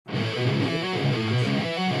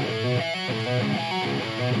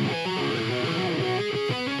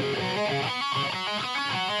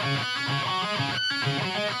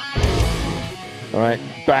right,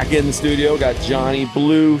 back in the studio. Got Johnny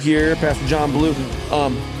Blue here, Pastor John Blue.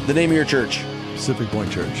 The name of your church? Pacific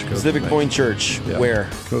Point Church. Pacific Point Church. Yeah. Where?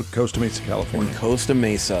 Costa Mesa, California. In Costa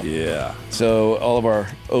Mesa. Yeah. So all of our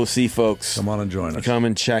OC folks, Come on and join us. come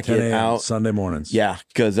and check 10 it out. Sunday mornings. Yeah,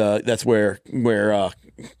 because that's where you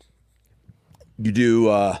do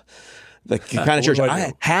the kind of church.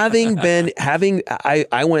 I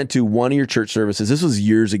went to one of your church services. This was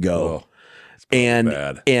years ago. Oh.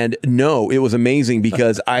 And no, it was amazing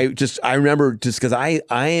because I remember because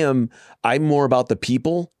I'm more about the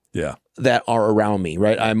people that are around me,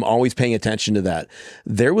 right? I'm always paying attention to that.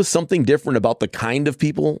 There was something different about the kind of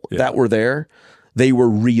people that were there. They were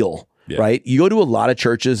real, right? You go to a lot of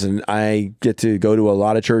churches, and I get to go to a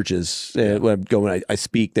lot of churches when I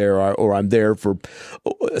speak there or I'm there for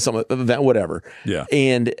some event, whatever. Yeah.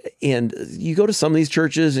 And you go to some of these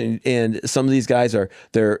churches, and some of these guys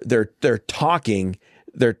they're talking.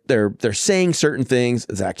 They're saying certain things.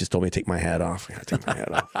 Zach just told me to take my hat off. I gotta take my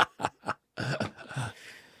hat off.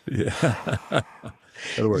 Yeah.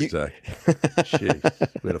 That'll work, Zach.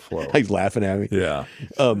 Jeez. Way to flow. He's laughing at me. Yeah.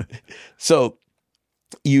 So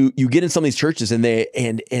you get in some of these churches, and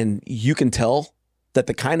you can tell that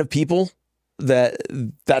the kind of people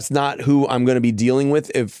that's not who I'm going to be dealing with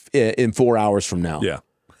in 4 hours from now. Yeah.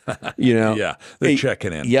 You know. Yeah. They're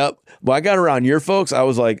checking in. Yep. Well, I got around your folks. I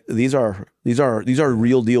was like, these are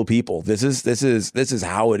real deal people. This is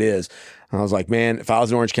how it is. And I was like, man, if I was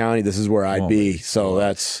in Orange County, this is where I'd be. So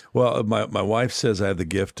that's my wife says I have the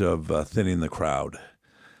gift of thinning the crowd.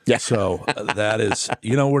 Yeah. So that is,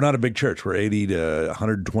 we're not a big church. We're 80 to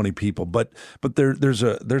 120 people, but there's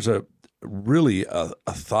a really a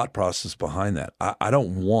thought process behind that. I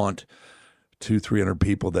don't want 200-300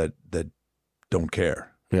 people that don't care.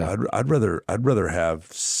 Yeah. I'd rather have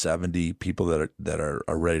 70 people that are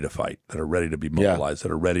ready to fight, that are ready to be mobilized,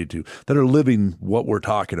 that are living what we're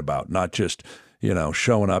talking about, not just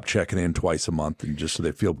showing up, checking in twice a month, and just so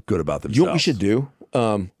they feel good about themselves. You know what we should do?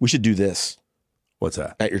 We should do this. What's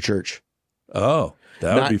that? At your church. Oh,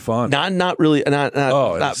 that would be fun. Not really, not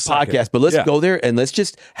podcast, but let's go there and let's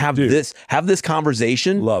just have this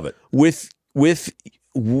conversation. Love it. With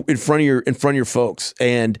in front of your folks,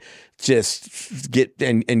 and just get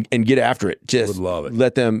and get after it. Just would love it.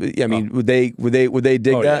 Let them. I mean, would they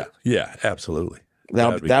dig that? Yeah, absolutely.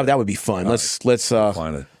 That would be fun. Let's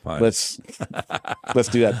find it. Let's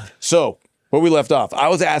do that. So where we left off, I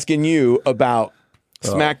was asking you about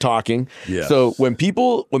smack talking. Yes. So when they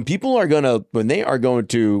are going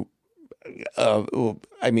to,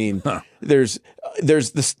 I mean, there's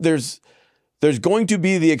going to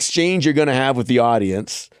be the exchange you're going to have with the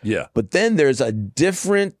audience. Yeah. But then there's a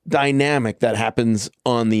different dynamic that happens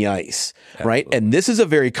on the ice, right? And this is a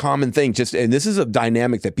very common thing. And this is a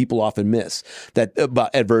dynamic that people often miss about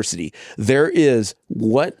adversity. There is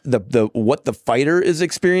what the fighter is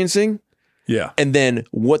experiencing. Yeah. And then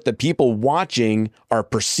what the people watching are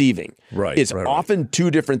perceiving. Right. It's often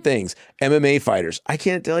two different things. MMA fighters. I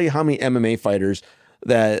can't tell you how many MMA fighters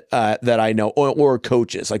that I know, or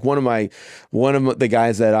coaches. Like one of the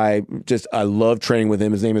guys that I love training with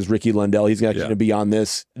him. His name is Ricky Lundell. He's actually going to be on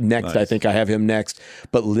this next. Nice. I think I have him next.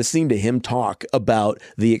 But listening to him talk about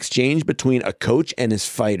the exchange between a coach and his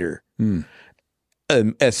fighter,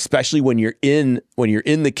 especially when you're in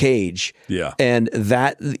the cage, and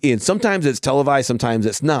sometimes it's televised, sometimes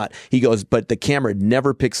it's not. He goes, but the camera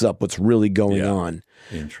never picks up what's really going on.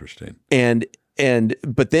 Interesting.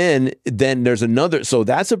 But then there's another, so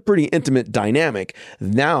that's a pretty intimate dynamic.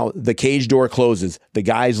 Now the cage door closes, the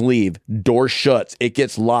guys leave, door shuts, it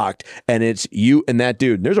gets locked, and it's you and that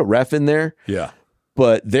dude. There's a ref in there. Yeah.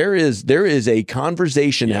 But there is a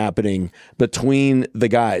conversation happening between the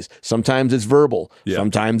guys. Sometimes it's verbal. Yeah.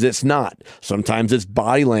 Sometimes it's not. Sometimes it's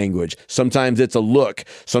body language. Sometimes it's a look.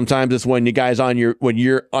 Sometimes it's when when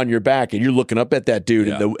you're on your back and you're looking up at that dude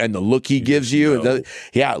and the look he gives you. It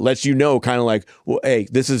lets you know, kind of like, well, hey,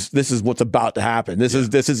 this is what's about to happen. This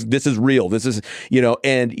is real. This is,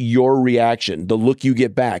 and your reaction, the look you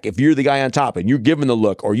get back. If you're the guy on top and you're giving the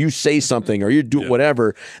look, or you say something, or you do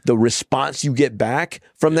whatever, the response you get back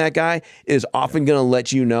from that guy is often going to let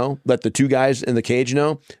the two guys in the cage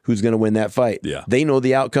know who's going to win that fight. Yeah. They know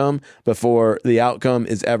the outcome before the outcome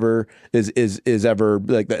is ever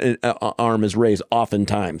like the arm is raised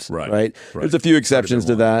oftentimes. Right. There's a few exceptions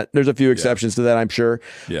to that. I'm sure,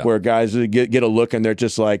 where guys get a look and they're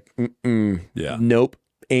just like, nope.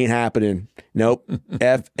 Ain't happening. Nope.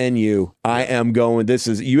 F and you. I am going. I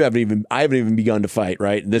haven't even begun to fight,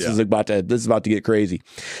 right? This is about to get crazy.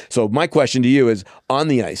 So my question to you is, on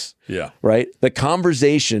the ice, right? The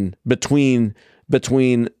conversation between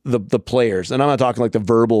between the players, and I'm not talking like the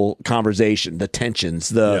verbal conversation, the tensions,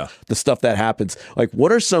 the stuff that happens. Like,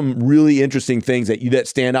 what are some really interesting things that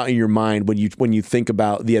stand out in your mind when you think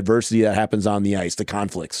about the adversity that happens on the ice, the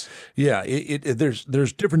conflicts? Yeah, there's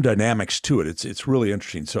different dynamics to it. It's really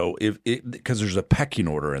interesting. So because there's a pecking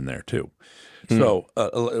order in there too. So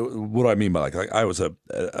what do I mean by like I was an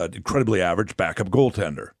incredibly average backup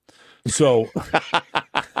goaltender. So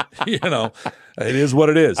it is what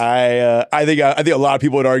it is. I think a lot of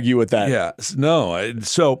people would argue with that. Yeah. No.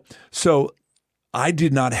 So I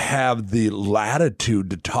did not have the latitude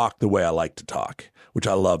to talk the way I like to talk, which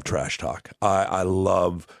I love trash talk. I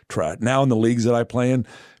love trash. Now in the leagues that I play in,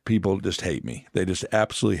 people just hate me. They just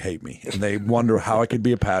absolutely hate me. And they wonder how I could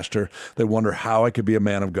be a pastor. They wonder how I could be a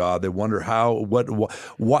man of God. They wonder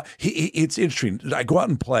what. It's interesting. I go out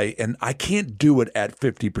and play, and I can't do it at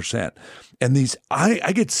 50%. And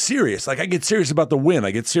I get serious. Like, I get serious about the win. I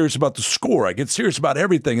get serious about the score. I get serious about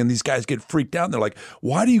everything. And these guys get freaked out. And they're like,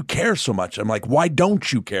 why do you care so much? I'm like, why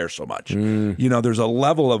don't you care so much? There's a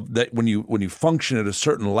level of that when you function at a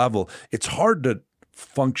certain level, it's hard to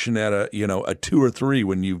function at a 2 or 3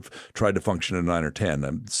 when you've tried to function at 9 or 10.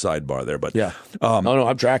 Sidebar there, but yeah. No,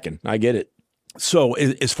 I'm tracking. I get it. So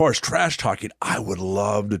as far as trash talking, I would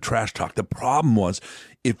love to trash talk. The problem was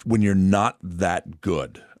when you're not that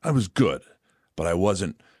good. I was good, but I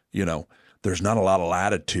wasn't. There's not a lot of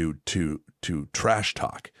latitude to trash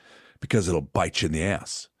talk because it'll bite you in the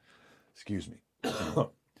ass. Excuse me.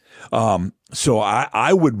 So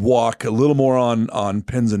I would walk a little more on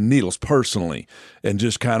pins and needles personally, and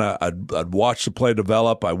just kind of I'd watch the play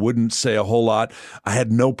develop. I wouldn't say a whole lot. I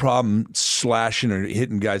had no problem slashing or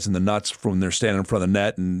hitting guys in the nuts from when they're standing in front of the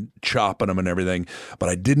net and chopping them and everything, but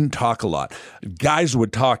I didn't talk a lot. Guys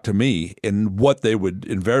would talk to me, and what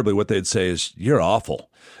they'd say is, "You're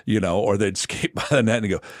awful," or they'd skate by the net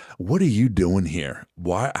and go, "What are you doing here?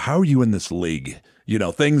 How are you in this league?"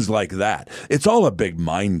 Things like that. It's all a big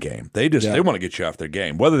mind game. They want to get you off their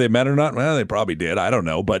game. Whether they meant it or not, well, they probably did. I don't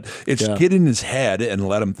know. But it's get in his head and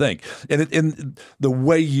let him think. And the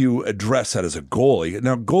way you address that as a goalie.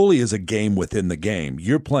 Now, goalie is a game within the game.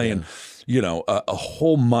 You're playing a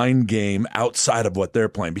whole mind game outside of what they're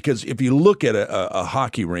playing. Because if you look at a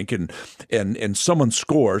hockey rink and someone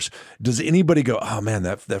scores, does anybody go, oh man,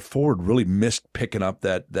 that forward really missed picking up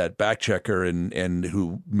that back checker and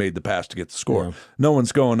who made the pass to get the score? Yeah. No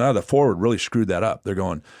one's going, oh, the forward really screwed that up. They're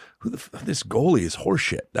going, this goalie is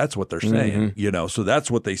horseshit. That's what they're saying, so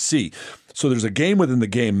that's what they see. So there's a game within the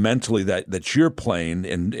game mentally that you're playing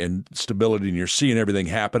and stability, and you're seeing everything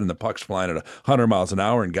happen, and the puck's flying at 100 miles an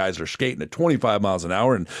hour, and guys are skating at 25 miles an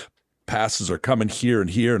hour, and passes are coming here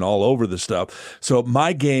and all over the stuff. So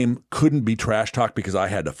my game couldn't be trash talk because I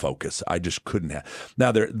had to focus. I just couldn't have.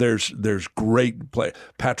 Now there's great play.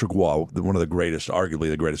 Patrick Waugh, one of the greatest,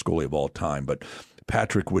 arguably the greatest goalie of all time, but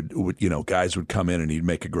Patrick would guys would come in and he'd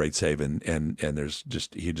make a great save and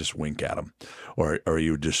he'd just wink at them, or he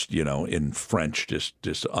would just in French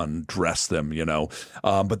just undress them,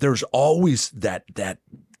 but there's always that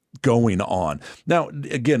going on. Now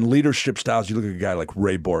again, leadership styles. You look at a guy like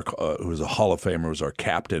Ray Bork, who was a Hall of Famer, was our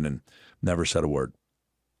captain and never said a word.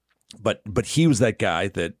 But he was that guy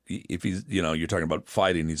that if he's, you're talking about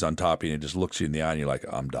fighting, he's on top of you and he just looks you in the eye and you're like,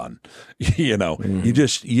 I'm done. You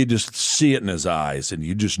just see it in his eyes and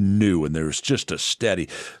you just knew, and there's just a steady.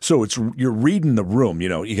 So you're reading the room.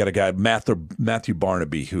 You got a guy, Matthew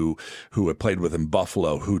Barnaby, who had played with in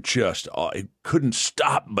Buffalo, who just couldn't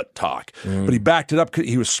stop but talk. But he backed it up.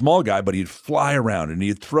 He was a small guy, but he'd fly around and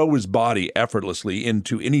he'd throw his body effortlessly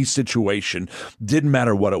into any situation. Didn't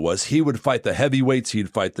matter what it was. He would fight the heavyweights. He'd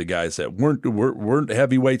fight the guys that weren't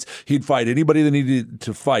heavyweights. He'd fight anybody that needed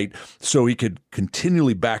to fight so he could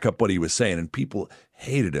continually back up what he was saying. And people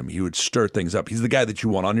hated him. He would stir things up. He's the guy that you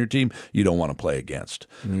want on your team, you don't want to play against.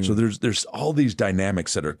 So there's all these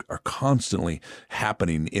dynamics that are constantly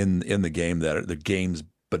happening in the game, that are the games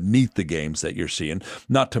beneath the games that you're seeing,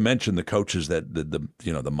 not to mention the coaches that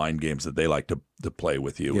the mind games that they like to play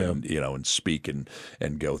with you and speak and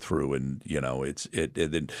go through, and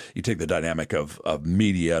then you take the dynamic of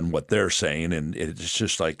media and what they're saying, and it's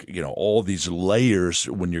just like all these layers.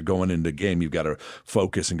 When you're going into a game, you've got to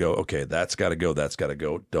focus and go, okay, that's got to go,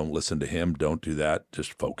 don't listen to him, don't do that,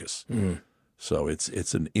 just focus. So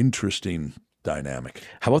it's an interesting dynamic.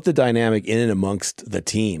 How about the dynamic in and amongst the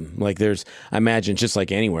team? Like I imagine just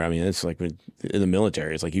like anywhere. I mean, it's like in the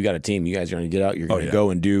military. It's like you got a team. You guys are going to get out. You're going to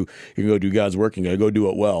go and you're going to go do God's work. You're going to go do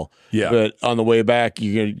it well. Yeah. But on the way back,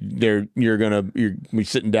 you're be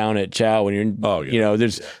sitting down at chow and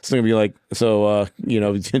there's it's going to be like, so, how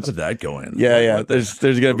did that go in? Yeah. There's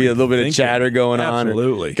going to be a little bit of chatter going on.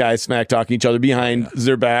 Absolutely. Guys smack talking each other behind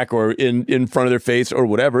their back or in front of their face or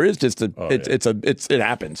whatever. It's just it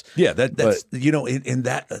happens. Yeah.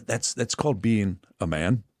 That's called being a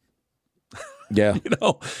man. Yeah.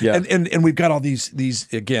 Yeah. And we've got all these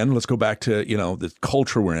again, let's go back to, the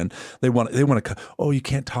culture we're in. They want to, oh, you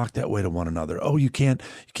can't talk that way to one another. Oh, you can't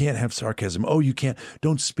have sarcasm. Oh,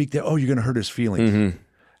 don't speak that. Oh, you're going to hurt his feelings. Mm-hmm.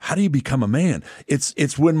 How do you become a man?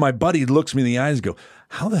 It's when my buddy looks me in the eyes and go,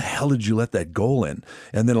 how the hell did you let that goal in?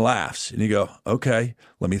 And then laughs. And you go, okay,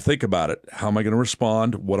 let me think about it. How am I going to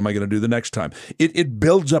respond? What am I going to do the next time? It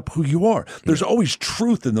builds up who you are. There's always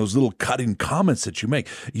truth in those little cutting comments that you make.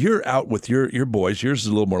 You're out with your boys. Yours is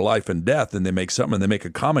a little more life and death, and they make something and they make a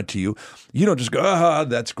comment to you. You don't just go,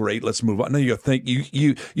 that's great, let's move on. No, you go think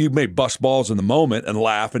you may bust balls in the moment and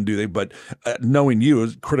laugh and do things, but knowing you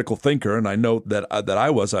as a critical thinker, and I know that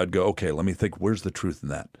I'd go, okay, let me think, where's the truth in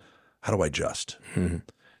that? How do I adjust? Mm-hmm.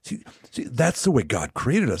 See, that's the way God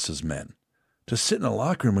created us as men. To sit in a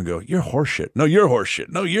locker room and go, you're horseshit. No, you're horseshit.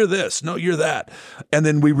 No, you're this. No, you're that. And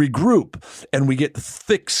then we regroup and we get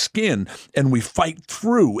thick skin and we fight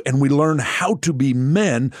through and we learn how to be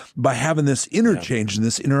men by having this interchange and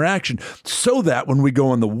this interaction so that when we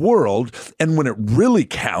go in the world and when it really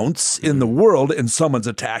counts in the world and someone's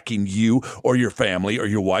attacking you or your family or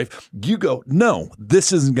your wife, you go, no,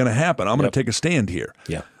 this isn't going to happen. I'm going to take a stand here.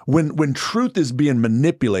 Yeah. When truth is being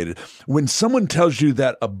manipulated, when someone tells you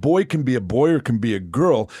that a boy can be a boy or can be a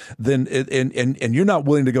girl, then and you're not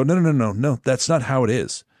willing to go, no, that's not how it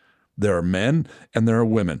is. There are men and there are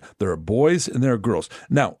women. There are boys and there are girls.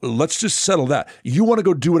 Now, let's just settle that. You want to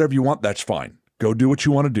go do whatever you want, that's fine. Go do what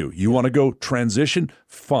you want to do. You want to go transition?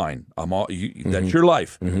 Fine. That's your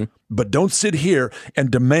life. Mm-hmm. But don't sit here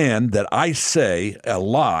and demand that I say a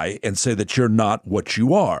lie and say that you're not what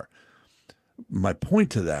you are. My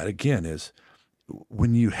point to that, again, is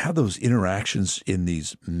when you have those interactions in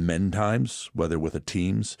these men times, whether with a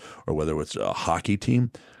teams or whether it's a hockey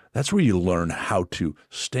team, that's where you learn how to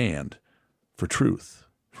stand for truth,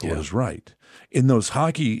 for what is right. In those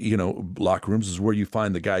hockey, locker rooms is where you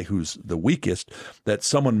find the guy who's the weakest, that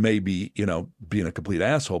someone may be, being a complete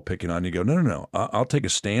asshole picking on you. Go, no, I'll take a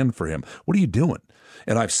stand for him. What are you doing?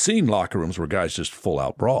 And I've seen locker rooms where guys just full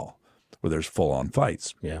out brawl, where there's full on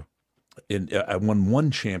fights. Yeah. I won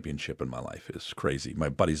one championship in my life. It's crazy. My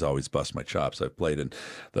buddies always bust my chops. I've played in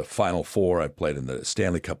the Final Four. I've played in the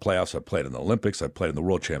Stanley Cup playoffs. I've played in the Olympics. I've played in the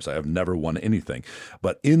World Champs. I have never won anything.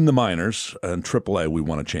 But in the minors and AAA, we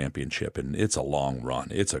won a championship, and it's a long run.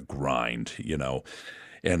 It's a grind,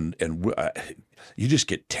 and you just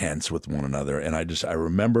get tense with one another. And I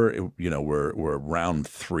remember, we're round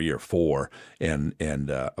 3 or 4, and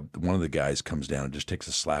one of the guys comes down and just takes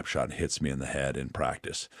a slap shot and hits me in the head in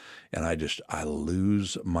practice. And I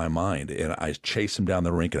lose my mind, and I chase him down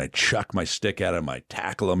the rink, and I chuck my stick at him, I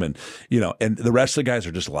tackle him, and the rest of the guys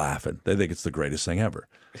are just laughing. They think it's the greatest thing ever.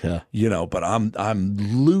 Yeah. But I'm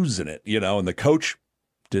losing it, and the coach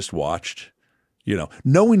just watched.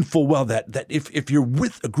 Knowing full well that if you're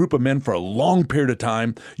with a group of men for a long period of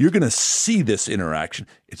time, you're going to see this interaction.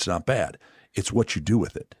 It's not bad. It's what you do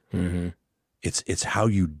with it. Mm-hmm. It's how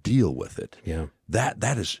you deal with it. Yeah.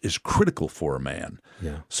 That is critical for a man.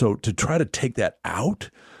 Yeah. So to try to take that out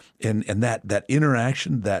and that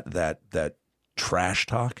interaction, that trash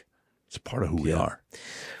talk, it's part of who we are.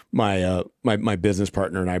 My business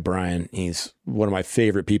partner and I, Brian, he's one of my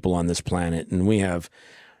favorite people on this planet, and we have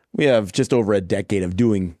just over a decade of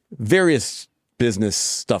doing various business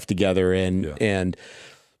stuff together, and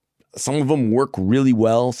some of them work really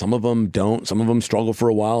well, some of them don't, some of them struggle for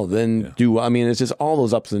a while, then it's just all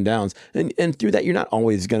those ups and downs, and through that you're not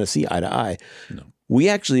always going to see eye to eye. No. We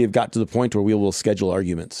actually have got to the point where we will schedule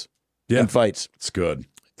arguments and fights. It's good.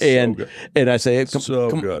 And I say,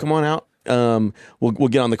 come on out. We'll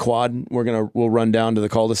get on the quad. We'll run down to the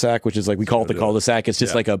cul-de-sac, which is like, we call it the cul-de-sac. It's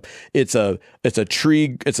just like it's a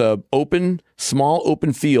tree. It's a small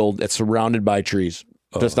open field that's surrounded by trees.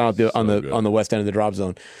 Just on the west end of the drop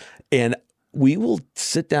zone. And we will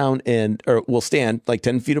sit down or we'll stand like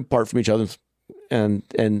 10 feet apart from each other.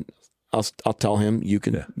 And I'll tell him, you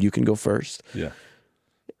can go first. Yeah.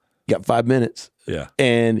 You got 5 minutes. Yeah.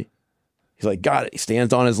 And he's like, got it. He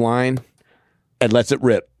stands on his line and lets it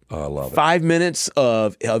rip. Oh, I love it. 5 minutes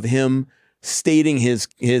of him stating his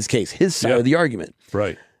case, his side of the argument.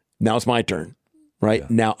 Right. Now it's my turn, right?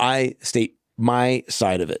 Now I state my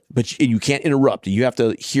side of it, but you can't interrupt. You have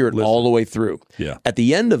to hear it all the way through. Yeah. At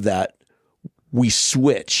the end of that, we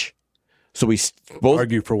switch. So we both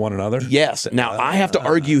argue for one another. Yes. Now I have to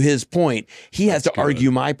argue his point. He has to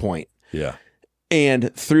argue my point. Yeah.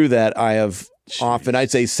 And through that, I have often,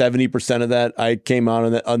 I'd say 70% of that, I came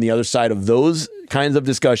out on the other side of those kinds of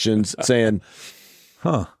discussions saying,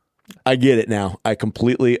 I get it now. I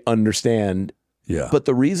completely understand. Yeah. But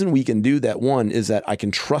the reason we can do that, one, is that I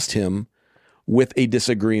can trust him with a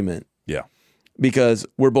disagreement. Yeah. Because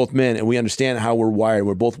we're both men and we understand how we're wired.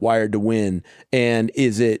 We're both wired to win. And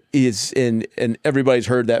and everybody's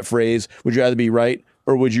heard that phrase, would you rather be right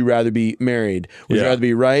or would you rather be married? Would you rather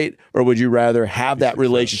be right or would you rather have that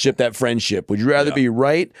relationship, that friendship? Would you rather be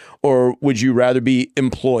right or would you rather be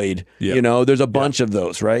employed? Yep. You know, there's a bunch of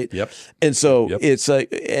those, right? Yep. And so it's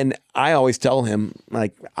like, and I always tell him,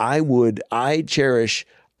 like, I cherish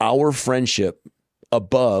our friendship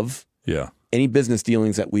above any business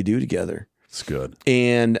dealings that we do together. It's good.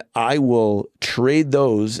 And I will trade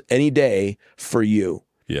those any day for you.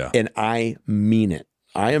 Yeah. And I mean it.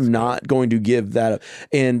 I am not going to give that up.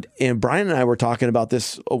 And Brian and I were talking about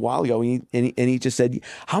this a while ago, and he just said,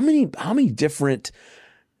 how many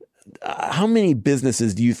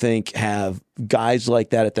businesses do you think have guys like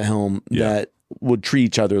that at the helm that would treat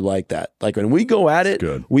each other like that? Like when we go at it,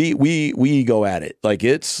 we go at it. Like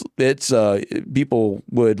it's people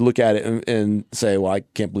would look at it and say, well, I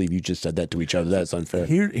can't believe you just said that to each other. That's unfair.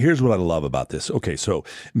 Here's what I love about this. Okay, so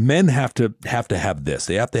men have to have this.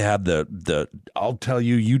 They have to have the I'll tell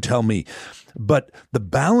you, you tell me. But the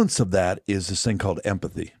balance of that is this thing called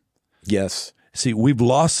empathy. Yes. See, we've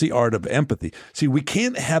lost the art of empathy. See, we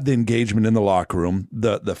can't have the engagement in the locker room,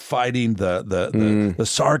 the fighting, the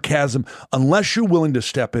sarcasm, unless you're willing to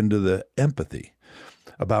step into the empathy.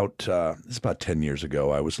 It's about 10 years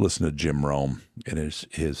ago, I was listening to Jim Rome in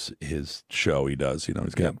his show he does. You know,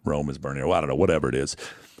 he's got Rome is Burning, or I don't know, whatever it is.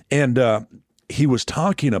 And he was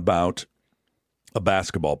talking about a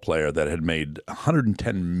basketball player that had made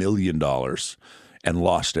 $110 million and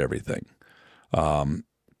lost everything.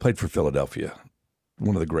 Played for Philadelphia,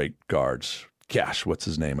 one of the great guards. Gosh, what's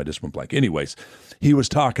his name? I just went blank. Anyways, he was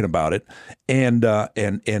talking about it, and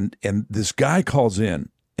this guy calls in,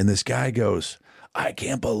 and this guy goes, I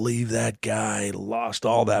can't believe that guy lost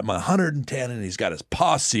all that, my 110, and he's got his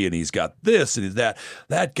posse, and he's got this, and he's that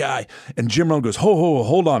guy. And Jim Rome goes,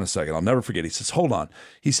 hold on a second. I'll never forget. He says, hold on.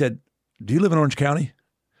 He said, do you live in Orange County?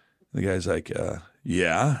 And the guy's like,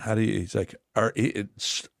 yeah. How do you? He's like,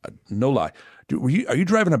 it's no lie. Are you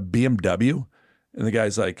driving a BMW? And the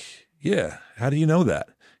guy's like, yeah. How do you know that?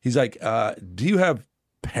 He's like, do you have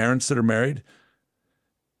parents that are married?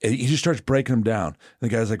 And he just starts breaking them down. And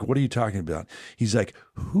the guy's like, what are you talking about? He's like,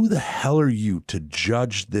 who the hell are you to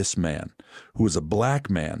judge this man who is a black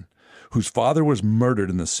man, whose father was murdered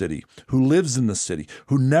in the city, who lives in the city,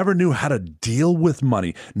 who never knew how to deal with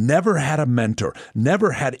money, never had a mentor,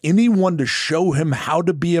 never had anyone to show him how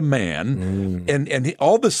to be a man. And he,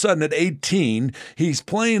 all of a sudden at 18, he's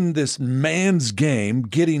playing this man's game,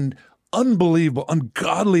 getting unbelievable,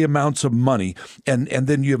 ungodly amounts of money, and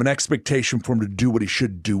then you have an expectation for him to do what he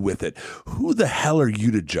should do with it. Who the hell are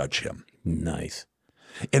you to judge him? Nice.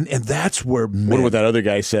 And that's where men, what that other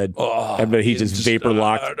guy said. I bet he just vapor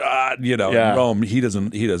locked. Rome, he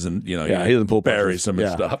doesn't, he doesn't pull bury some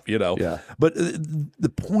stuff, Yeah. But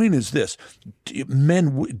the point is this: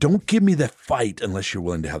 men, don't give me the fight unless you're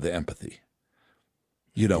willing to have the empathy.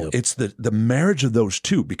 It's the marriage of those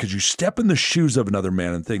two, because you step in the shoes of another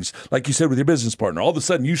man and things, like you said with your business partner, all of a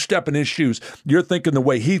sudden you step in his shoes, you're thinking the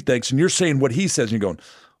way he thinks, and you're saying what he says, and you're going,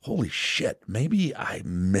 holy shit, maybe I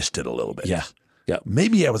missed it a little bit. Yeah. Yeah.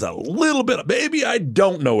 Maybe I was a little bit, maybe I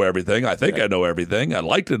don't know everything. I think I know everything. I'd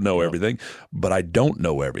like to know everything, but I don't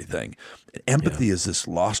know everything. Empathy is this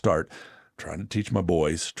lost art. Trying to teach my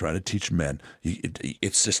boys, trying to teach men.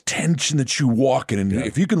 It's this tension that you walk in. And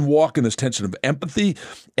if you can walk in this tension of empathy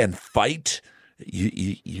and fight,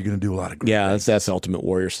 you're going to do a lot of great things. That's ultimate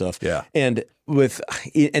warrior stuff. Yeah. And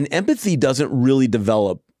empathy doesn't really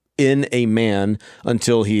develop in a man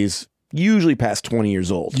until he's usually past 20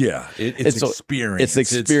 years old. Yeah, it's experience.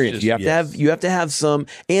 It's experience. You have to have some,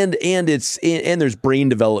 and there's brain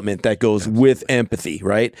development that goes with empathy,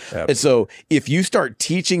 right? Absolutely. And so if you start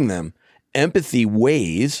teaching them empathy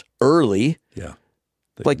ways early,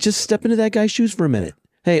 like just step into that guy's shoes for a minute.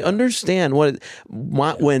 Hey, understand when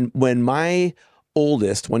my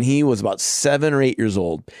oldest, when he was about 7 or 8 years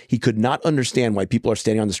old, he could not understand why people are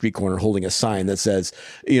standing on the street corner holding a sign that says,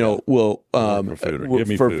 food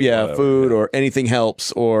or anything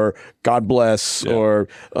helps, or God bless, or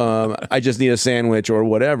I just need a sandwich, or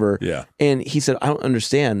whatever. Yeah. And he said, I don't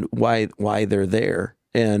understand why they're there.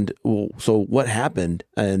 And so what happened?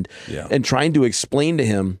 And trying to explain to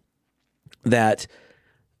him that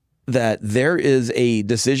there is a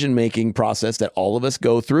decision-making process that all of us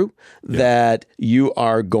go through, that you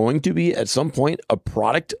are going to be at some point a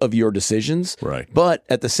product of your decisions. Right. But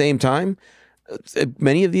at the same time,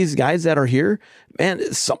 many of these guys that are here, man,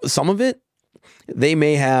 some of it, they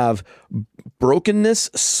may have brokenness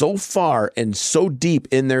so far and so deep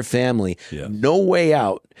in their family, no way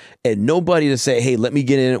out, and nobody to say, hey, let me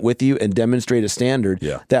get in it with you and demonstrate a standard,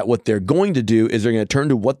 that what they're going to do is they're going to turn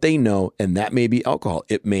to what they know, and that may be alcohol.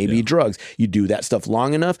 It may be drugs. You do that stuff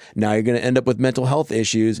long enough, now you're going to end up with mental health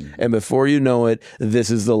issues, and before you know it, this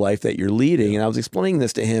is the life that you're leading. And I was explaining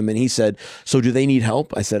this to him, and he said, so do they need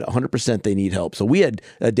help? I said, 100% they need help. So we had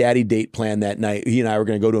a daddy date planned that night. He and I were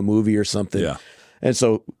going to go to a movie or something. Yeah. And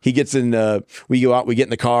so he gets in, we go out, we get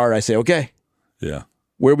in the car. I say, okay,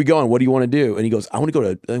 where are we going? What do you want to do? And he goes, I want to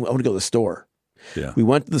go to the store. Yeah. We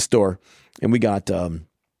went to the store and we got,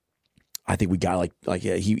 I think we got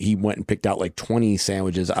he went and picked out like 20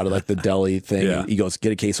 sandwiches out of like the deli thing. Yeah. He goes,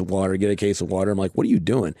 get a case of water. I'm like, what are you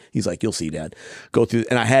doing? He's like, you'll see, Dad. Go through.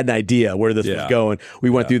 And I had an idea where this was going.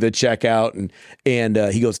 We went through the checkout and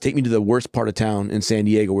he goes, take me to the worst part of town in San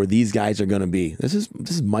Diego where these guys are going to be. This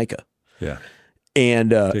is Micah. Yeah. And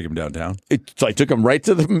take him downtown. So I took him right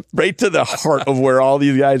to the heart of where all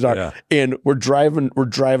these guys are. Yeah. And we're driving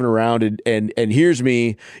around and here's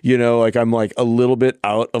me, like I'm like a little bit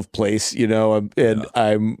out of place,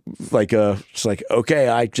 I'm like just like,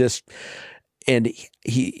 okay, and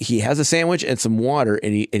he has a sandwich and some water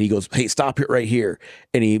and he goes, hey, stop it right here.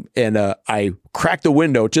 And I cracked the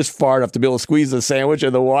window just far enough to be able to squeeze the sandwich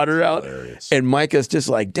and the water out. Hilarious. And Micah's just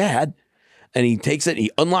like, Dad. And he takes it, and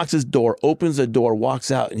he unlocks his door, opens the door,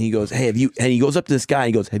 walks out, and he goes, hey, and he goes up to this guy, and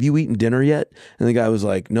he goes, have you eaten dinner yet? And the guy was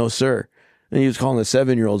like, no, sir. And he was calling the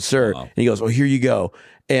 7-year-old sir. Wow. And he goes, well, here you go.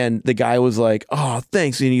 And the guy was like, oh,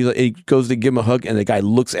 thanks. And he goes to give him a hug, and the guy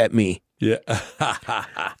looks at me. Yeah.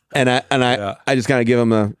 and I just kind of give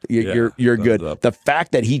him you're good. Up. The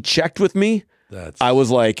fact that he checked with me, I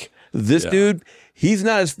was like, this dude, he's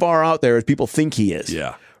not as far out there as people think he is.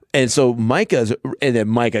 Yeah. And so Micah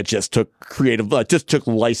just took took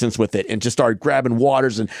license with it and just started grabbing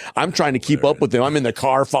waters. And I'm trying to keep up with him. I'm in the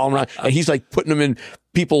car following around, and he's like putting them in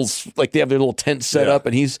people's, like they have their little tent set up.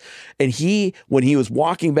 And he when he was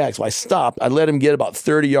walking back, so I stopped. I let him get about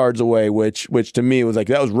 30 yards away, which to me was like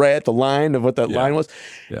that was right at the line of what that line was.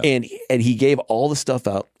 Yeah. And he gave all the stuff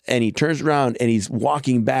out. And he turns around and he's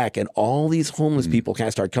walking back, and all these homeless people kind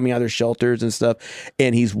of start coming out of their shelters and stuff.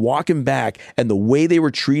 And he's walking back, and the way they were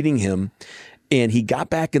treating him, and he got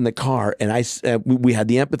back in the car, and we had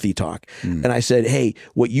the empathy talk. And I said, hey,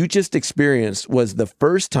 what you just experienced was the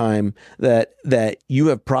first time that you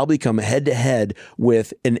have probably come head to head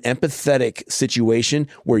with an empathetic situation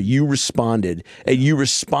where you responded, and you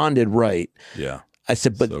responded right. Yeah. I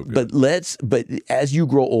said, but as you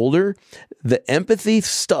grow older, the empathy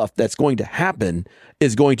stuff that's going to happen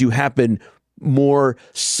is going to happen more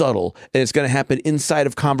subtle, and it's going to happen inside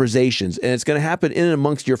of conversations, and it's going to happen in and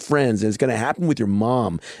amongst your friends, and it's going to happen with your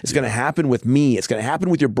mom. It's going to happen with me. It's going to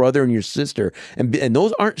happen with your brother and your sister, and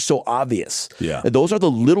those aren't so obvious. Yeah, those are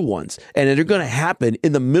the little ones, and they're going to happen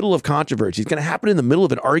in the middle of controversy. It's going to happen in the middle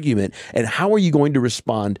of an argument, and how are you going to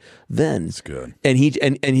respond then? That's good. And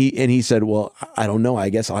he said, well, I don't know. I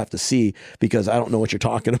guess I'll have to see because I don't know what you're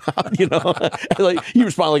talking about. Like he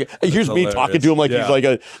responded like, here's me talking to him like he's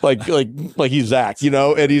like he's Zach, and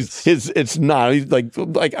it's not. He's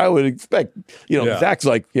like I would expect, Zach's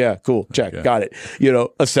like, yeah, cool, check, got it.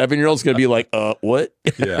 A 7-year-old's gonna be like, what?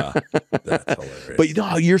 Yeah, that's hilarious.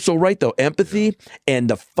 But you're so right though. Empathy and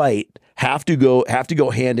the fight have to go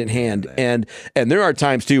hand in hand. And there are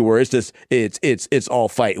times too where it's just it's all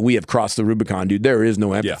fight. We have crossed the Rubicon, dude. There is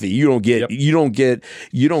no empathy. Yeah. You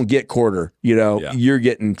don't get quarter. You're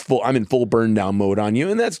getting full. I'm in full burn down mode on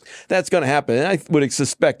you, and that's gonna happen. And I would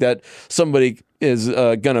suspect that somebody is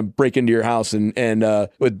gonna break into your house and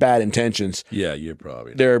with bad intentions. Yeah, you're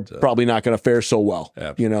probably probably not gonna fare so well.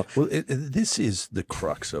 Absolutely. Well, this is the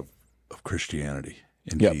crux of Christianity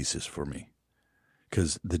in Jesus for me.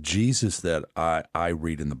 Because the Jesus that I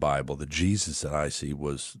read in the Bible, the Jesus that I see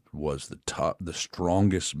was the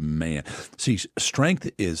strongest man. See, strength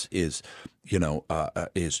is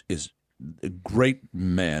great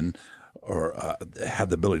men or have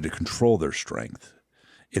the ability to control their strength.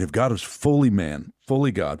 And if God was fully man,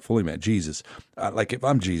 fully God, fully man, Jesus, like if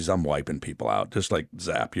I'm Jesus, I'm wiping people out. Just like,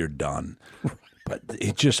 zap, you're done. But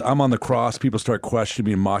it just, I'm on the cross. People start questioning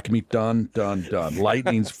me and mocking me. Done, done, done.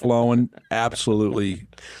 Lightning's flowing. Absolutely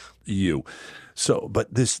you. So,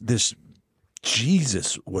 but this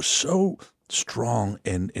Jesus was so strong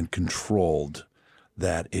and controlled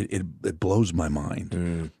that it blows my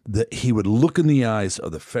mind. That he would look in the eyes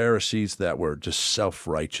of the Pharisees that were just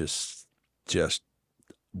self-righteous, just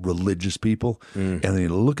religious people, and then he'd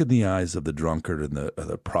look in the eyes of the drunkard and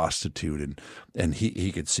the prostitute, and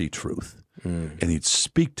he could see truth. And he'd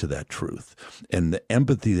speak to that truth and the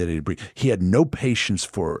empathy that he'd bring. He had no patience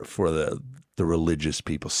for the religious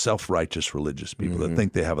people, self-righteous religious people that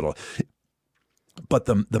think they have it all. But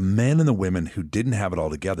the men and the women who didn't have it all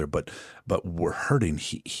together, but were hurting,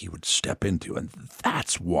 he would step into, and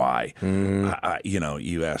that's why.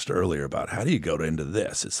 You asked earlier about how do you go into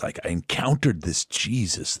this? It's like I encountered this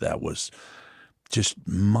Jesus that was just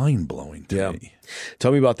mind blowing to me.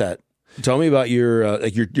 Tell me about that. Tell me about your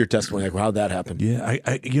testimony. Like how'd that happen? Yeah,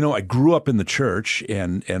 I grew up in the church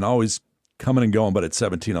and always coming and going, but at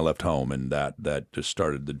 17 I left home, and that just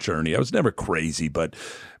started the journey. I was never crazy, but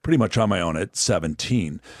pretty much on my own at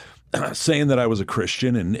 17, saying that I was a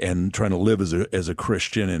Christian and trying to live as a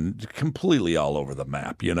Christian, and completely all over the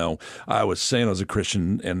map. I was saying I was a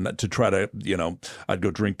Christian and to try to, I'd go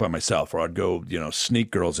drink by myself, or I'd go, sneak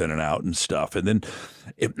girls in and out and stuff. And then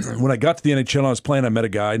when I got to the NHL and I was playing, I met a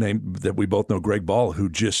guy named, that we both know, Greg Ball, who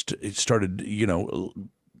just started,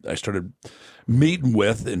 I started meeting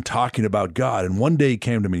with and talking about God. And one day he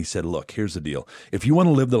came to me and he said, look, here's the deal. If you want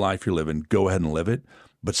to live the life you're living, go ahead and live it,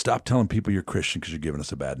 but stop telling people you're Christian because you're giving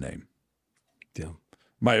us a bad name. Yeah.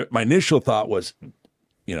 My initial thought was,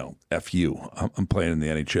 F you. I'm playing in the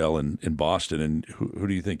NHL in Boston, and who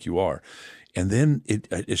do you think you are? And then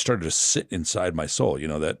it started to sit inside my soul,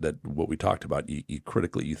 that what we talked about, you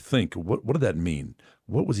critically, you think, what did that mean?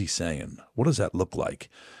 What was he saying? What does that look like?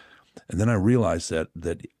 And then I realized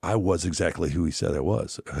that I was exactly who he said I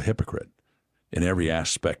was, a hypocrite in every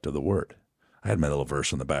aspect of the word. I had my little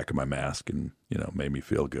verse on the back of my mask and, made me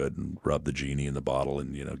feel good and rub the genie in the bottle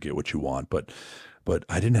and, get what you want. But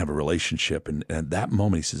I didn't have a relationship. And at that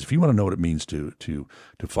moment, he says, if you want to know what it means to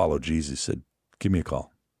follow Jesus, he said, give me a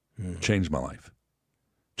call. Changed my life.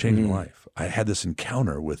 Changed my life. I had this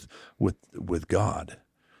encounter with God.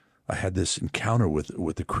 I had this encounter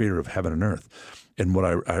with the creator of heaven and earth. And what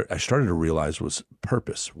I started to realize was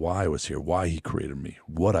purpose, why I was here, why he created me,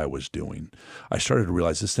 what I was doing. I started to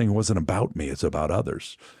realize this thing wasn't about me, it's about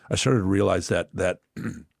others. I started to realize that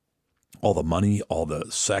all the money, all the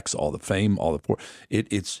sex, all the fame, all the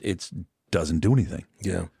it doesn't do anything.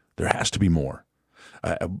 Yeah. There has to be more.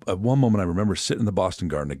 At one moment, I remember sitting in the Boston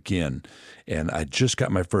Garden again, and I just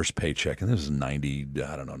got my first paycheck, and this was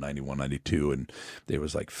 91, 92, and it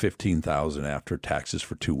was like $15,000 after taxes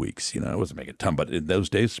for 2 weeks. I wasn't making a ton, but in those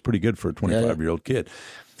days, it's pretty good for a 25-year-old kid.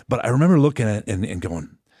 But I remember looking at it and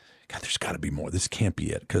going, God, there's got to be more. This can't be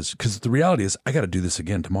it, because the reality is I got to do this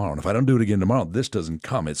again tomorrow, and if I don't do it again tomorrow, this doesn't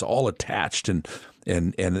come. It's all attached, and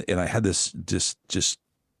I had this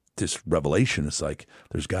revelation. It's like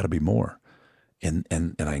there's got to be more. And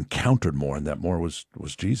I encountered more, and that more was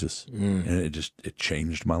Jesus, and it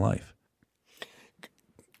changed my life.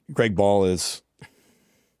 Greg Ball is.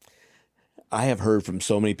 I have heard from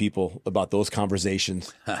so many people about those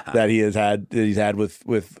conversations that he's had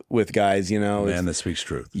with guys. Man, that speaks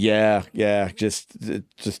truth. Yeah. Just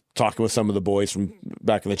talking with some of the boys from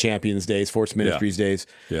back in the Champions days, Sports Ministries days,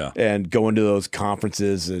 and going to those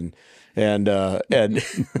conferences and oh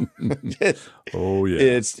yeah,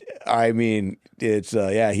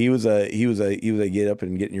 he was a get up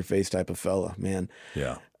and get in your face type of fella, man.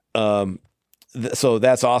 Yeah. So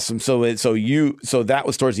that's awesome. So that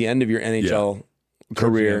was towards the end of your NHL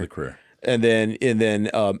career. And then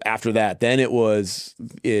after that, then you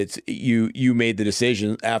made the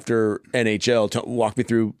decision after NHL to walk me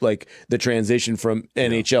through like the transition from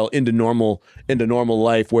NHL into normal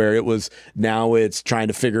life, where now it's trying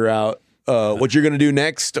to figure out what you're going to do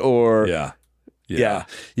next, or Yeah,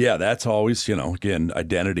 that's always, again,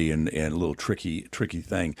 identity and a little tricky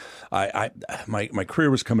thing. My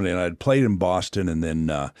career was coming in. I'd played in Boston, and then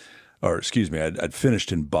I'd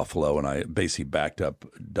finished in Buffalo, and I basically backed up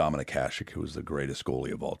Dominik Hasek, who was the greatest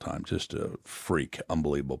goalie of all time, just a freak,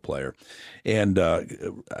 unbelievable player. And I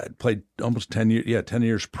played almost 10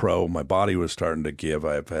 years pro. My body was starting to give.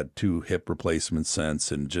 I've had 2 hip replacements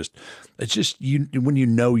since, and it's just when you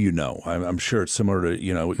know. I'm sure it's similar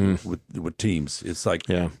to with teams. It's like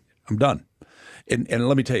I'm done. And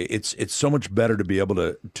let me tell you, it's so much better to be able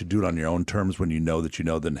to do it on your own terms when you know that you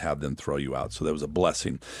know than have them throw you out. So that was a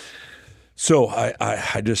blessing. So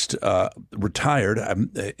I just retired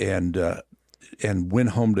and went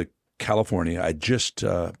home to California. I just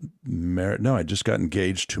married. No, I just got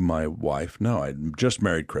engaged to my wife. No, I just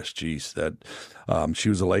married Chris. Jeez, that she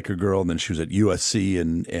was a Laker girl, and then she was at USC,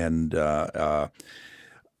 and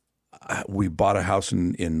we bought a house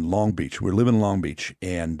in Long Beach. We live in Long Beach,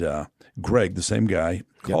 and Greg, the same guy,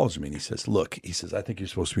 calls me and he says, "Look," he says, "I think you're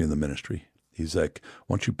supposed to be in the ministry." He's like,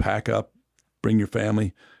 "Why don't you pack up, bring your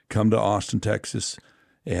family, come to Austin, Texas,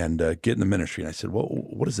 and get in the ministry?" And I said, "Well,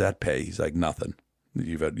 what does that pay?" He's like, "Nothing."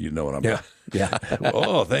 You know what I'm yeah.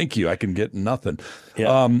 Oh, thank you. I can get nothing.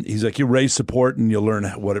 Yeah. He's like, you raise support and you'll learn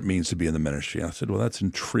what it means to be in the ministry. And I said, well, that's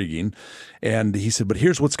intriguing. And he said, but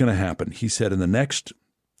here's what's going to happen. He said, in the next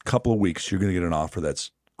couple of weeks, you're going to get an offer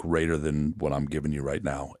that's greater than what I'm giving you right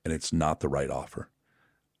now. And it's not the right offer.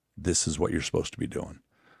 This is what you're supposed to be doing.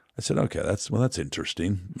 I said, okay, that's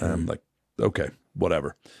interesting. And I'm like, okay,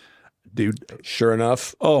 whatever. Dude. Sure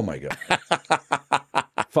enough. Oh my God.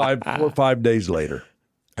 4 or 5 days later,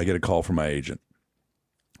 I get a call from my agent.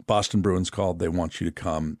 Boston Bruins called. They want you to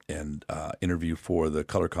come and interview for the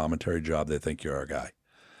color commentary job. They think you're our guy.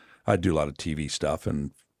 I do a lot of TV stuff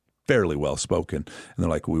and fairly well spoken. And they're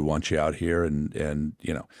like, we want you out here. And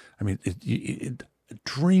you know, I mean,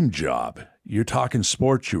 dream job. You're talking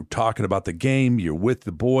sports. You're talking about the game. You're with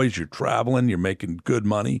the boys. You're traveling. You're making good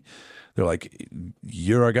money. They're like,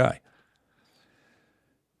 you're our guy.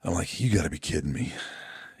 I'm like, you got to be kidding me.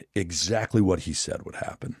 Exactly what he said would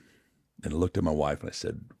happen. And I looked at my wife and I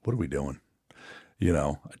said, what are we doing? You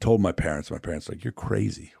know, I told my parents like, you're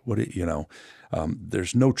crazy.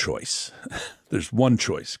 There's no choice. There's one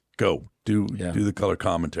choice. Go do the color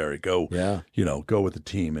commentary. Go, go with the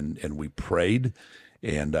team. And we prayed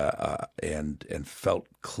and felt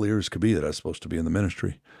clear as could be that I was supposed to be in the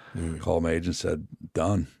ministry. Called my agent, said,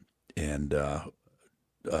 done. And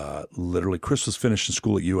literally, Chris was finishing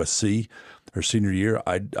school at USC her senior year.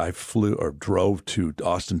 I flew or drove to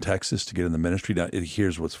Austin, Texas to get in the ministry. Now,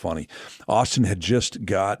 here's what's funny. Austin had just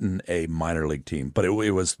gotten a minor league team, but it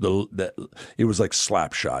was like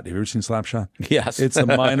Slapshot. Have you ever seen Slapshot? Yes. It's the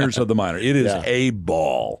minors of the minor. It is a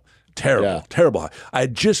ball. Terrible. I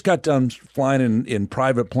just got done flying in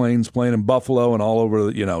private planes, playing in Buffalo and all over,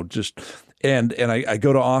 And I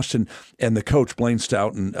go to Austin, and the coach, Blaine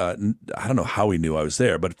Stout, and I don't know how he knew I was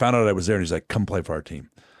there, but found out I was there, and he's like, come play for our team.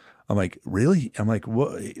 I'm like, really? I'm like,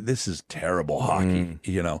 what? This is terrible hockey.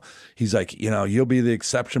 He's like, you'll be the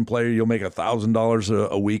exception player. You'll make $1,000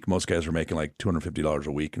 a week. Most guys are making like $250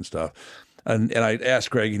 a week and stuff. And I asked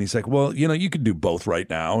Greg, and he's like, well, you could do both right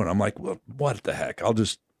now. And I'm like, well, what the heck? I'll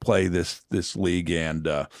just play this league and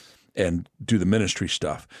do the ministry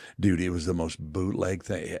stuff. Dude, it was the most bootleg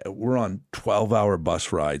thing. We're on 12-hour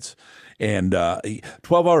bus rides. And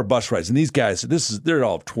 12-hour bus rides. And these guys, they're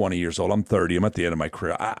all 20 years old. I'm 30. I'm at the end of my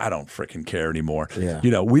career. I don't freaking care anymore.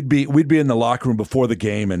 Yeah. We'd be in the locker room before the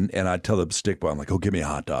game, and I'd tell the stick boy, I'm like, oh, give me a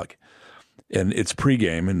hot dog. And it's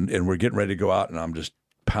pregame, and we're getting ready to go out, and I'm just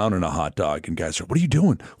pounding a hot dog, and guys are, what are you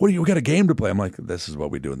doing? We got a game to play. I'm like, this is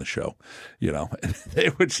what we do in the show, And they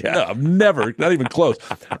would say, no, I'm never, not even close.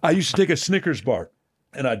 I used to take a Snickers bar,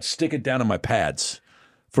 and I'd stick it down on my pads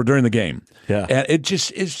for during the game. Yeah. And it's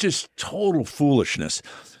just total foolishness.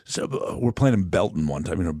 So we're playing in Belton one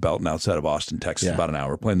time, Belton outside of Austin, Texas, about an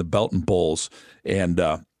hour. We're playing the Belton Bulls, and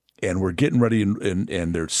we're getting ready,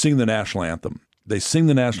 and they're singing the national anthem. They sing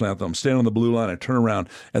the national anthem. I'm standing on the blue line. I turn around,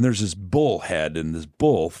 and there's this bull head and this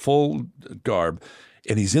bull, full garb,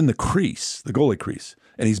 and he's in the crease, the goalie crease,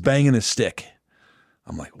 and he's banging his stick.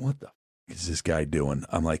 I'm like, what the is this guy doing?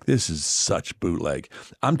 I'm like, this is such bootleg.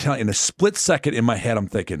 I'm telling you, in a split second in my head, I'm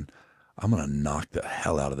thinking, I'm going to knock the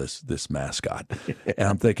hell out of this mascot. And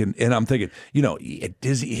I'm thinking, at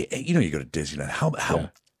Disney, you go to Disneyland,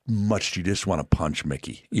 how much do you just want to punch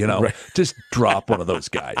Mickey? Right. Just drop one of those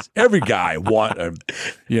guys. Every guy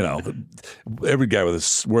every guy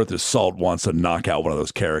worth his salt wants to knock out one of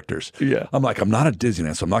those characters. Yeah. I'm like, I'm not at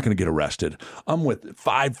Disneyland, so I'm not going to get arrested. I'm with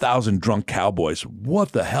 5,000 drunk cowboys.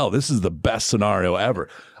 What the hell? This is the best scenario ever.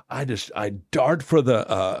 I dart for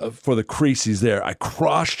the crease. He's there. I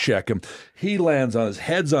cross-check him. He lands on his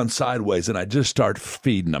head's on sideways, and I just start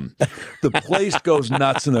feeding him. The place goes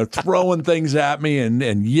nuts, and they're throwing things at me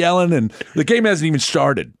and yelling, and the game hasn't even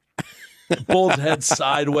started. bull's head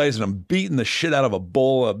sideways, and I'm beating the shit out of a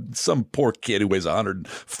bull. Some poor kid who weighs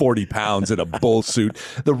 140 pounds in a bull suit.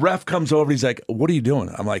 The ref comes over. He's like, "What are you doing?"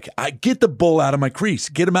 I'm like, "I get the bull out of my crease.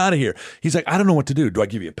 Get him out of here." He's like, "I don't know what to do. Do I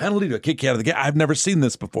give you a penalty? Do I kick you out of the game? I've never seen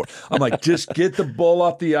this before." I'm like, "Just get the bull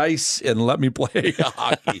off the ice and let me play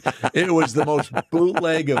hockey." It was the most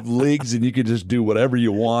bootleg of leagues, and you could just do whatever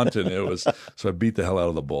you want. And it was, so I beat the hell out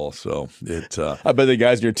of the bull. So it, I bet the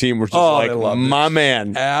guys in your team were just my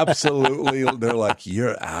man. Absolutely. They're like,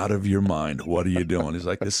 "You're out of your mind. What are you doing?" He's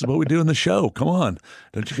like, "This is what we do in the show. Come on.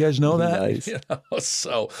 Don't you guys know that?" Nice. You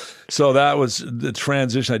know? So that was the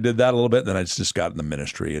transition. I did that a little bit, and then I just got in the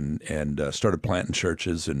ministry and started planting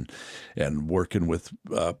churches and working with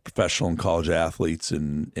professional and college athletes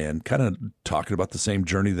and kind of talking about the same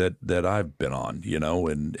journey that I've been on, you know,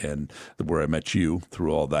 and where I met you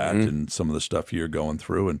through all that and some of the stuff you're going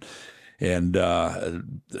through. And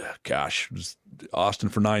gosh, was Austin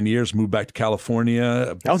for 9 years, moved back to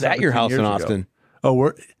California. I was at your house in Austin. Ago.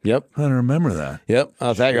 Oh, yep. I don't remember that. Yep, I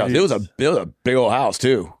was at your house. It was a big old house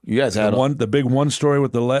too. You guys had the big one story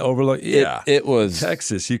with the overlook. Yeah, it was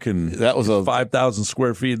Texas. That was 5,000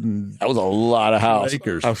 square feet, and that was a lot of house.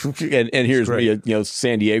 Acres. And here's me,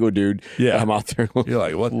 San Diego dude. Yeah, I'm out there. You're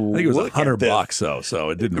like, what? I think it was $100 though,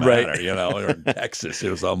 so it didn't matter. You know, or in Texas,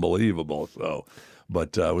 it was unbelievable. So.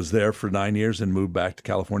 But I was there for 9 years and moved back to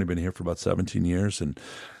California. Been here for about 17 years and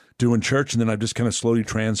doing church. And then I've just kind of slowly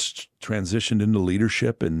transitioned into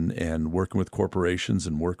leadership and working with corporations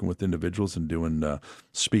and working with individuals and doing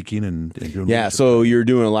speaking and doing leadership. So you're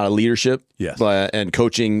doing a lot of leadership, yes, and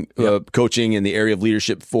coaching, coaching in the area of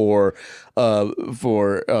leadership for I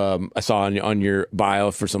saw on your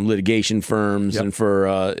bio for some litigation firms and for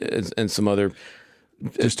and some other.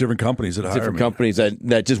 Just different companies that hire different companies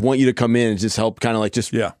that just want you to come in and just help kind of like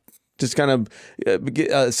just kind of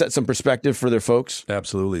set some perspective for their folks.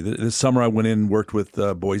 Absolutely. This summer I went in and worked with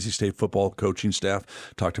Boise State football coaching staff,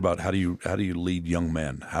 talked about how do you lead young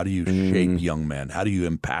men? How do you shape young men? How do you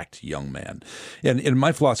impact young men? And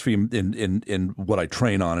my philosophy in what I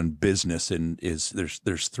train on in business is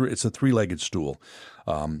there's three, it's a three-legged stool.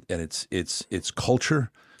 And it's culture,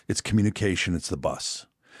 it's communication, it's the bus.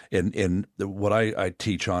 And what I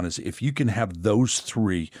teach on is if you can have those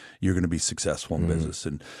three, you're going to be successful in business.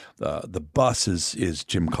 And the bus is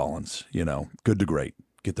Jim Collins, you know, good to great.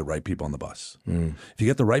 Get the right people on the bus. If you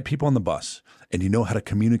get the right people on the bus and you know how to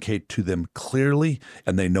communicate to them clearly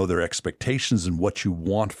and they know their expectations and what you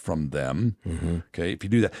want from them, okay, if you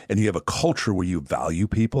do that and you have a culture where you value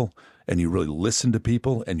people and you really listen to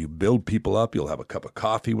people and you build people up, you'll have a cup of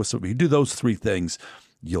coffee with somebody. You do those three things,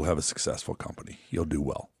 you'll have a successful company. You'll do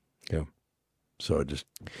well. Yeah. So just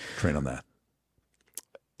train on that.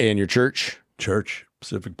 And your church? Church,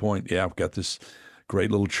 Pacific Point. Yeah, I've got this great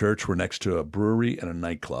little church. We're next to a brewery and a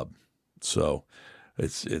nightclub. So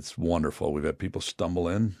it's wonderful. We've had people stumble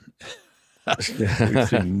in. We've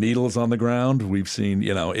seen needles on the ground. We've seen,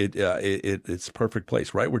 you know, it's a perfect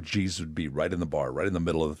place, right where Jesus would be, right in the bar, right in the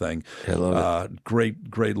middle of the thing. I love it. Great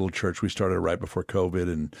little church. We started right before COVID,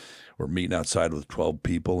 and we're meeting outside with 12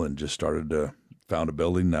 people and just started to found a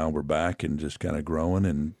building. Now we're back and just kind of growing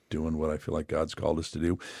and doing what I feel like God's called us to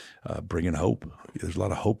do, bringing hope. There's a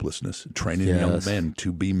lot of hopelessness, training young men,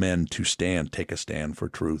 to stand, take a stand for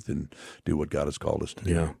truth and do what God has called us to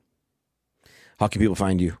do. Yeah. How can people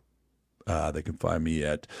find you? They can find me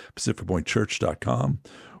at pacificpointchurch.com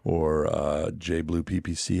or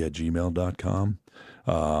jblueppc@gmail.com.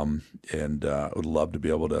 And I would love to be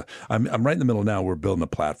able to. I'm right in the middle now. We're building a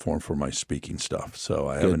platform for my speaking stuff, so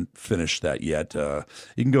I haven't finished that yet.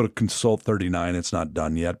 You can go to Consult 39. It's not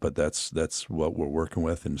done yet, but that's what we're working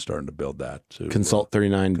with and starting to build that. So,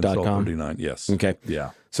 Consult39.com. Consult 39. Yes. Okay. Yeah.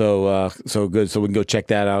 So good. So we can go check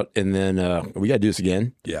that out, and then we got to do this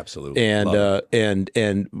again. Yeah, absolutely. And let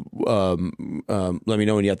me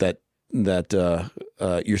know when you got that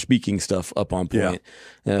your speaking stuff up on point.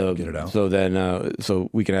 Get it out. So then,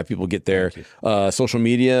 so we can have people get there. Social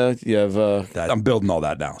media, you have. I'm building all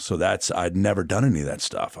that now. So I'd never done any of that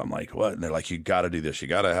stuff. I'm like, what? And they're like, you got to do this. You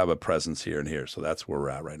got to have a presence here and here. So that's where we're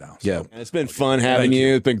at right now. So, yeah, it's been fun having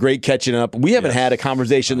you. It's been great catching up. We haven't had a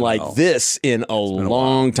conversation like this in a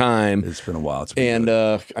long time. It's been a while. It's been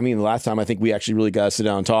and I mean, the last time I think we actually really got to sit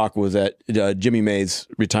down and talk was at Jimmy May's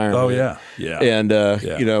retirement. Oh yeah. And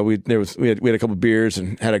you know, we had a couple beers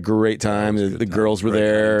and had a great time. The girls were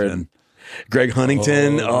there. And Greg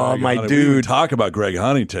Huntington, my dude. We talk about Greg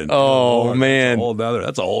Huntington. Oh, man.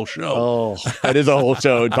 That's a whole show. Oh, that is a whole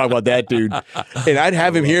show. Talk about that dude. And I'd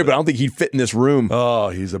have him here, but I don't think he'd fit in this room. Oh,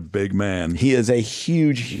 he's a big man. He is a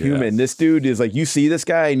huge human. This dude is like, you see this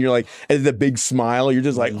guy and you're like, and the big smile. You're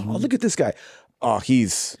just like, oh, look at this guy. Oh,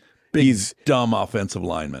 he's Big, dumb offensive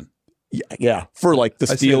lineman. Yeah, for like the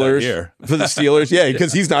Steelers. For the Steelers, yeah,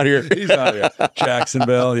 because he's not here. He's not here.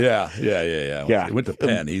 Jacksonville, yeah. He went to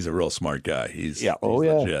Penn. He's a real smart guy. He's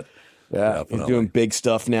legit. Yeah, Definitely. He's doing big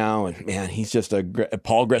stuff now, and man, he's just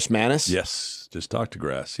Paul Gressmanis. Yes, just talked to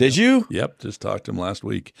Grass. Did you? Yep, just talked to him last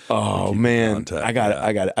week. Oh man, I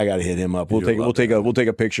got to hit him up. We'll take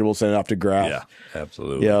a picture. We'll send it off to Grass. Yeah,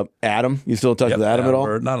 absolutely. Yep. Adam, you still in touch with Adam at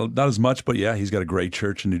all? Not as much, but yeah, he's got a great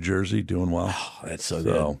church in New Jersey, doing well. Oh, that's so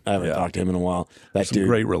good. I haven't talked to him in a while. That's some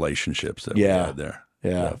great relationships that we had there.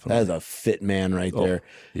 Yeah, definitely. That is a fit man right there.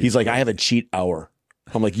 He's like, I have a cheat hour.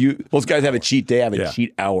 I'm like, most guys have a cheat day. I have a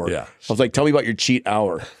cheat hour. Yeah. I was like, tell me about your cheat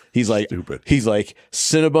hour. He's like, stupid. He's like,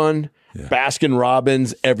 Cinnabon, Baskin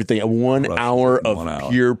Robbins, everything. A 1 hour of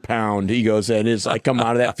pure pound. He goes, and it's I come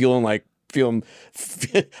out of that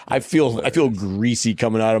I feel greasy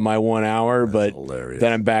coming out of my 1 hour, but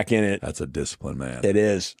then I'm back in it. That's a discipline, man. It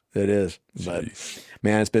is. But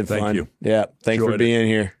man, it's been fun. Thank you. Yeah. Thanks for being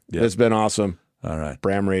here. Yeah. It's been awesome. All right.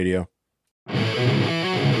 Bram Radio.